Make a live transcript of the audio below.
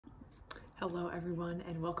Hello everyone,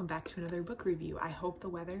 and welcome back to another book review. I hope the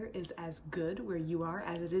weather is as good where you are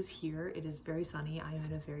as it is here. It is very sunny. I am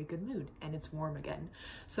in a very good mood and it's warm again.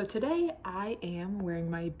 So today I am wearing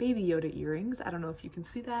my Baby Yoda earrings. I don't know if you can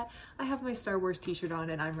see that. I have my Star Wars t-shirt on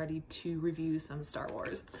and I'm ready to review some Star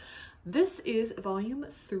Wars. This is volume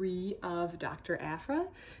 3 of Doctor Aphra,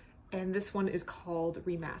 and this one is called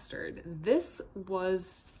Remastered. This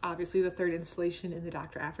was obviously the third installation in the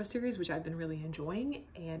Doctor Aphra series, which I've been really enjoying,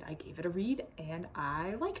 and I gave it a read and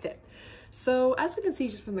I liked it. So as we can see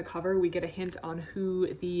just from the cover, we get a hint on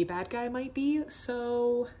who the bad guy might be.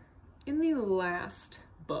 So in the last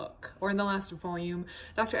book, or in the last volume,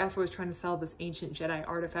 Dr. Aphra was trying to sell this ancient Jedi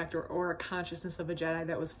artifact or a consciousness of a Jedi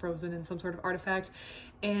that was frozen in some sort of artifact,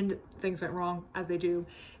 and things went wrong, as they do.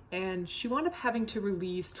 And she wound up having to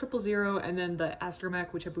release 000 and then the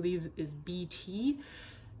astromech, which I believe is BT,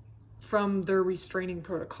 from their restraining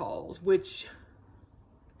protocols, which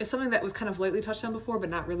is something that was kind of lightly touched on before, but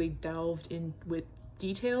not really delved in with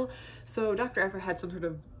detail. So Dr. Aphra had some sort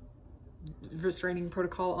of restraining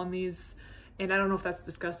protocol on these, and I don't know if that's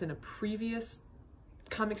discussed in a previous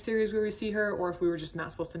comic series where we see her, or if we were just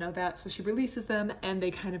not supposed to know that. So she releases them and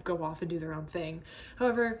they kind of go off and do their own thing.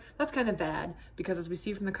 However, that's kind of bad because, as we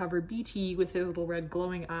see from the cover, BT with his little red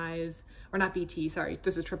glowing eyes, or not BT, sorry,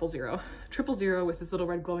 this is 000. 000 with his little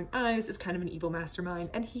red glowing eyes is kind of an evil mastermind,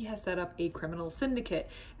 and he has set up a criminal syndicate.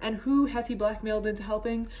 And who has he blackmailed into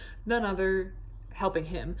helping? None other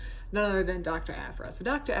than Dr. Aphra. So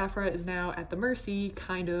Dr. Aphra is now at the mercy,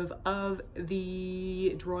 kind of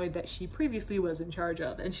the droid that she previously was in charge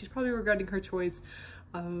of, and she's probably regretting her choice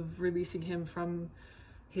of releasing him from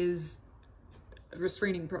his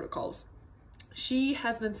restraining protocols. She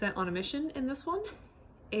has been sent on a mission in this one,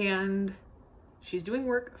 and she's doing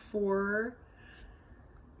work for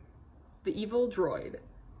the evil droid.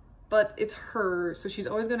 But it's her, so she's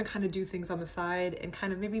always going to kind of do things on the side and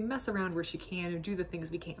kind of maybe mess around where she can or do the things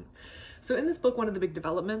we can. So in this book, one of the big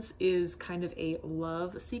developments is kind of a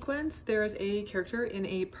love sequence. There's a character in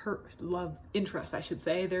a love interest, I should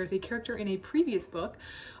say. There's a character in a previous book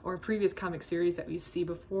or a previous comic series that we see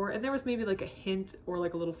before, and there was maybe like a hint or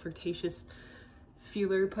like a little flirtatious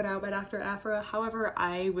feeler put out by Dr. Aphra. However,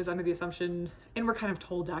 I was under the assumption, and we're kind of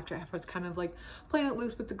told Dr. Aphra's kind of like playing it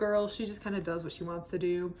loose with the girl. She just kind of does what she wants to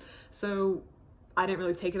do. So I didn't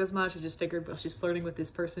really take it as much. I just figured, well, she's flirting with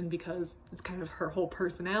this person because it's kind of her whole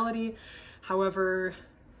personality. However,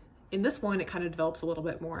 in this one, it kind of develops a little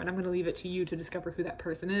bit more, and I'm going to leave it to you to discover who that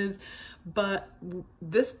person is. But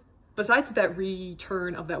this, besides that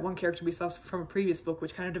return of that one character we saw from a previous book,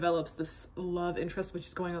 which kind of develops this love interest, which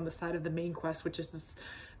is going on the side of the main quest, which is this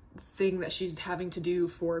thing that she's having to do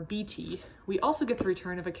for BT. We also get the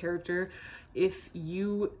return of a character. If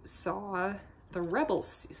you saw the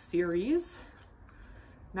Rebels series,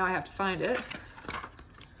 now I have to find it,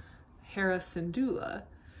 Hera Syndulla.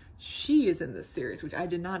 She is in this series, which I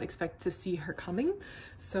did not expect to see her coming.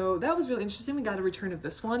 So that was really interesting. We got a return of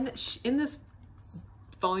this one. In this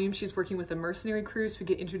volume, she's working with a mercenary crew, so we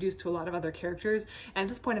get introduced to a lot of other characters. And at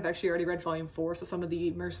this point, I've actually already read volume 4, so some of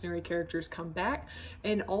the mercenary characters come back.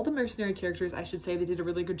 And all the mercenary characters, I should say, they did a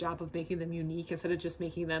really good job of making them unique instead of just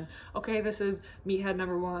making them, okay, this is meathead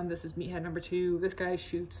number 1, this is meathead number 2, this guy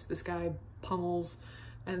shoots, this guy pummels,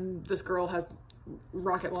 and this girl has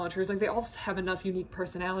rocket launchers. Like, they all have enough unique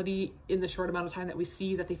personality in the short amount of time that we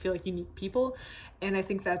see that they feel like unique people. And I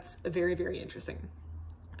think that's very, very interesting.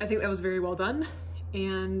 I think that was very well done.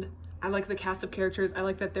 And I like the cast of characters. I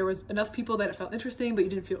like that there was enough people that it felt interesting, but you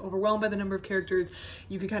didn't feel overwhelmed by the number of characters.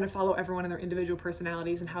 You could kind of follow everyone and their individual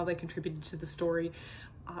personalities and how they contributed to the story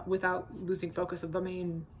without losing focus of the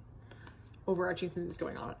main overarching thing that's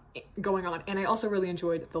going on. And I also really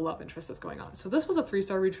enjoyed the love interest that's going on. So this was a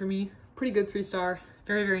 3-star read for me. Pretty good 3-star.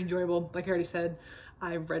 Very, very enjoyable. Like I already said,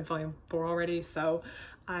 I've read volume 4 already, so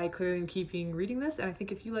I clearly am keeping reading this. And I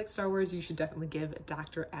think if you like Star Wars, you should definitely give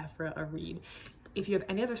Dr. Aphra a read. If you have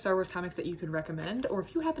any other Star Wars comics that you could recommend, or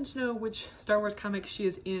if you happen to know which Star Wars comic she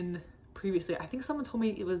is in previously, I think someone told me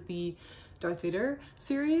it was the Darth Vader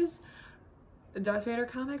series, Darth Vader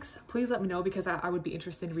comics, please let me know, because I would be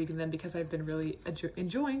interested in reading them, because I've been really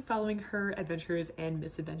enjoying following her adventures and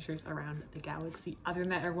misadventures around the galaxy. Other than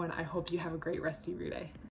that, everyone, I hope you have a great rest of your day.